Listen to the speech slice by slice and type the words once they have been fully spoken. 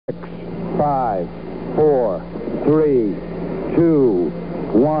5, 4, 3, 2,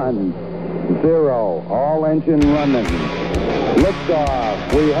 1, 0. All engine running.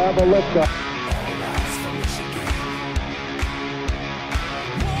 Liftoff. We have a liftoff.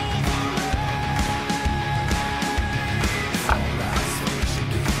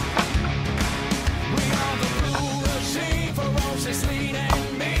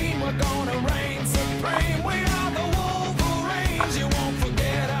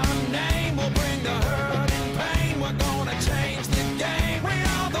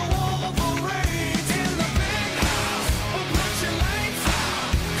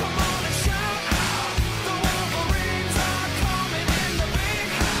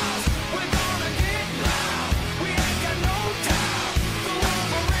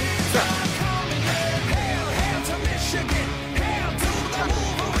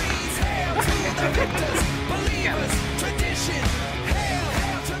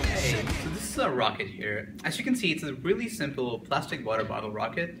 A rocket here. As you can see, it's a really simple plastic water bottle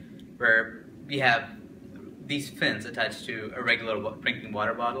rocket where we have these fins attached to a regular drinking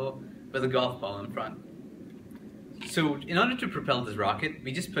water bottle with a golf ball in front. So in order to propel this rocket,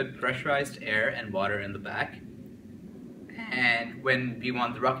 we just put pressurized air and water in the back, and when we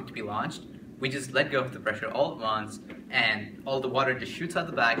want the rocket to be launched, we just let go of the pressure all at once and all the water just shoots out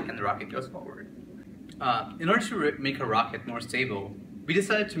the back and the rocket goes forward. In order to make a rocket more stable, we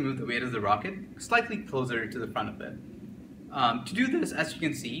decided to move the weight of the rocket slightly closer to the front of it. To do this, as you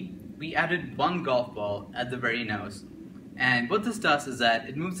can see, we added one golf ball at the very nose. And what this does is that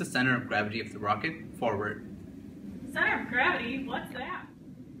it moves the center of gravity of the rocket forward. Center of gravity? What's that?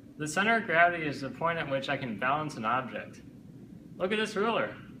 The center of gravity is the point at which I can balance an object. Look at this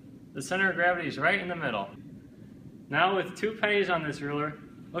ruler. The center of gravity is right in the middle. Now with 2 pennies on this ruler,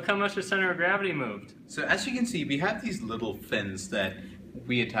 look how much the center of gravity moved. So as you can see, we have these little fins that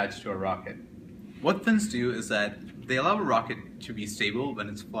we attach to a rocket. What fins do is that they allow a rocket to be stable when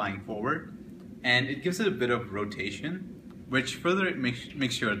it's flying forward, and it gives it a bit of rotation, which further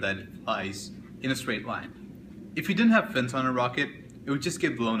makes sure that it flies in a straight line. If you didn't have fins on a rocket, it would just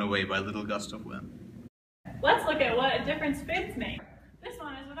get blown away by a little gust of wind. Let's look at what a difference fins make. This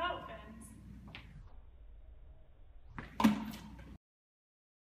one is without fins.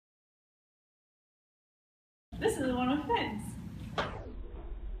 This is the one with fins.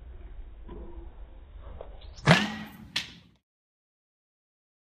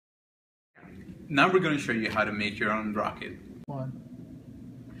 Now we're going to show you how to make your own rocket.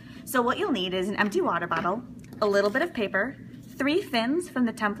 So what you'll need is an empty water bottle, a little bit of paper, 3 fins from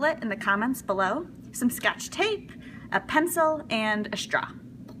the template in the comments below, some Scotch tape, a pencil, and a straw.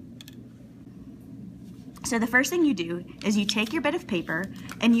 So the first thing you do is you take your bit of paper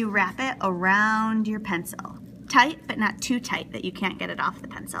and you wrap it around your pencil. Tight, but not too tight that you can't get it off the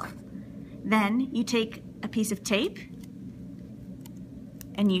pencil. Then you take a piece of tape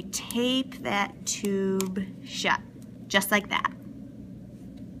and you tape that tube shut, just like that.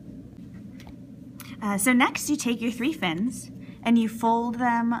 So next you take your 3 fins and you fold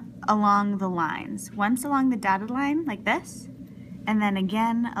them along the lines. Once along the dotted line, like this, and then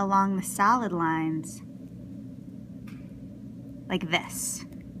again along the solid lines, like this.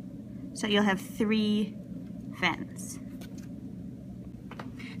 So you'll have 3 fins.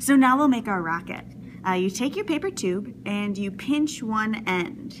 So now we'll make our rocket. You take your paper tube and you pinch one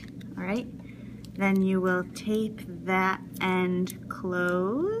end, all right? Then you will tape that end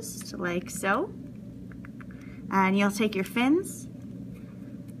closed, like so. And you'll take your fins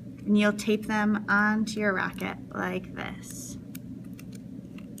and you'll tape them onto your rocket like this.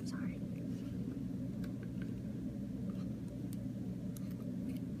 Sorry.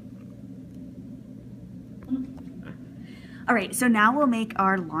 All right, so now we'll make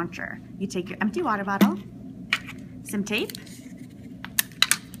our launcher. You take your empty water bottle, some tape,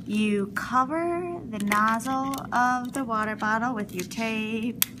 you cover the nozzle of the water bottle with your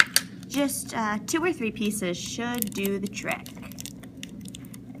tape. Just 2 or 3 pieces should do the trick.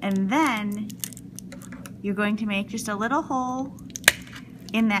 And then you're going to make just a little hole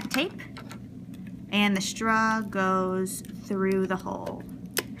in that tape, and the straw goes through the hole.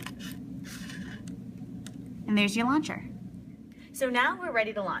 And there's your launcher. So now we're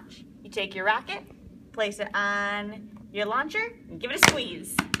ready to launch. You take your rocket, place it on your launcher, and give it a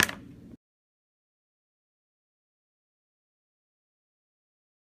squeeze.